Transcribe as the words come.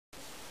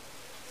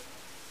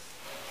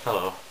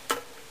Hello.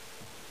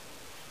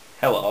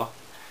 Hello.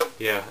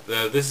 Yeah,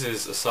 this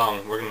is a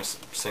song. We're gonna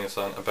sing a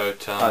song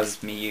about.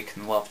 As me, you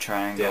can love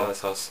triangle. Yeah,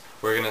 that's us.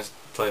 We're gonna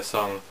play a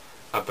song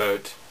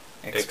about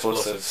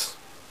explosives.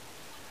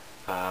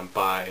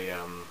 By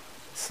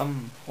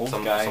some old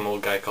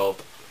guy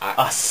called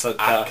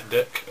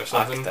ACDC or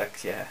something.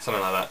 ACDC, yeah.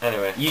 Something like that.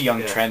 Anyway. You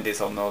young trendies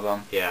will know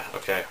them. Yeah.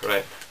 Okay.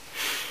 Right.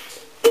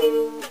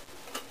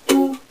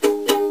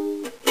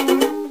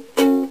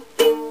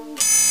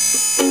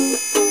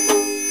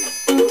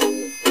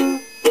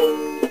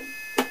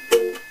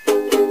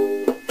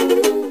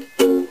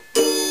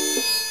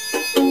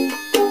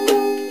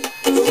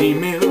 See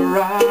me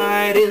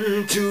right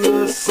into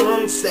the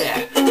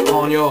sunset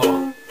on your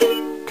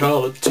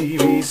color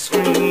TV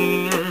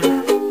screen.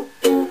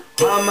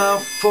 I'm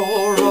out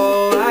for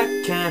all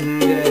I can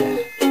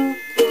get,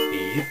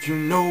 if you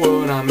know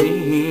what I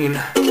mean.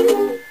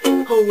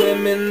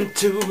 Women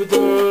to the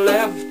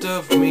left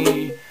of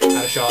me,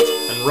 out of shot,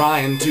 and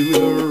Ryan to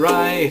the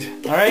right.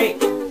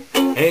 Alright.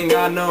 Ain't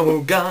got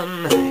no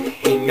gun,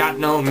 ain't got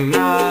no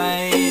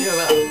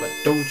knife, but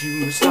don't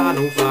you start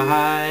no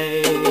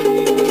fight.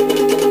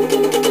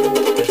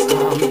 'Cause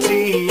I'm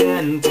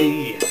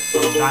TNT,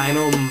 I'm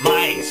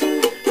dynamite,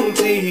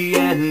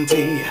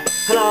 TNT,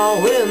 and I'll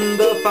win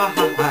the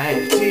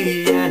fight.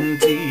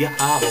 TNT,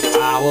 I'm a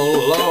power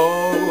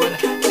load,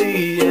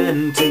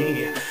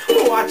 TNT,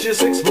 watch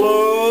us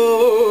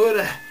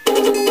explode.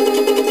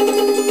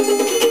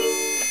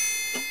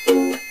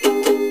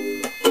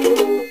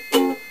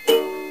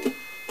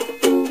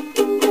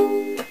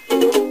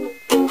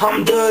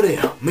 I'm dirty,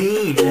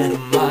 mean, and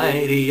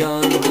mighty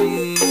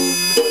unclean.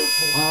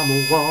 Oh, I'm a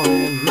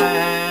wanted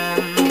man,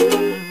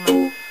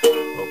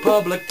 a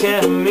public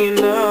enemy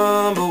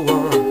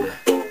 #1.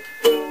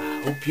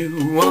 I hope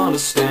you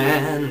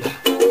understand.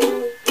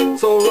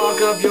 So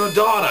lock up your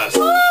daughters,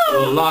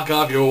 lock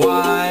up your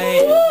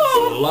wives,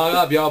 lock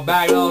up your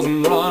back doors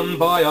and run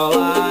for your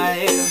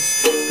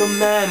lives. The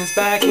man is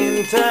back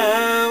in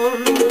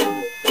town,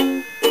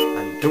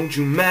 and don't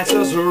you mess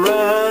us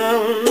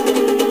around.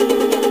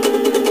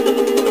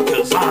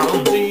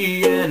 I'm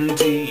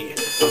TNT,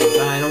 I'm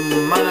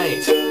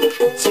dynamite,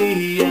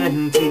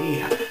 TNT,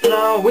 and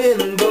I'll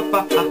win the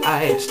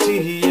fight.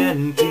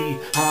 TNT,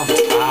 I'm a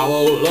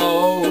power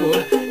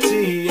load,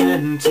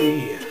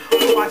 TNT,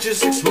 watch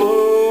us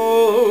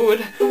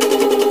explode.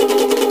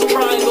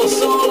 Triangle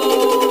solo.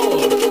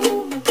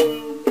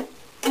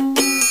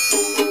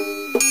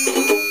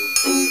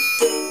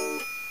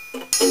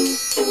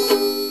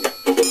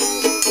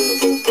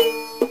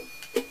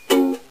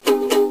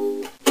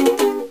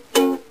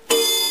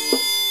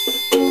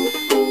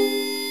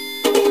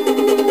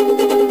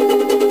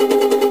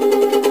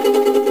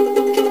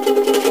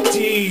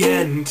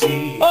 TNT,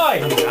 Oi!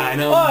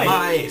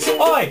 dynamite,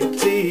 Oi!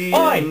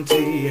 TNT,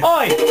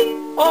 Oi!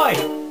 Oi!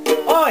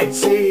 Oi!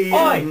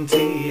 TNT,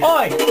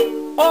 Oi!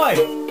 Oi!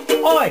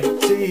 Oi!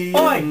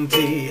 TNT,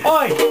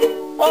 Oi!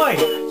 Oi!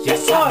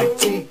 yes, I'm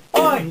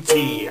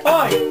TNT,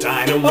 I'm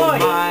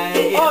dynamite,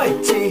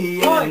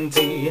 TNT,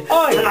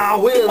 and I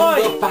win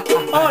the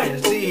fight.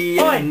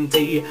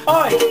 TNT,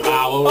 I'm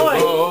power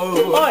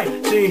load,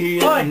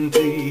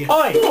 TNT,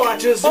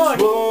 watch us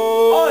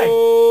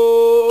explode.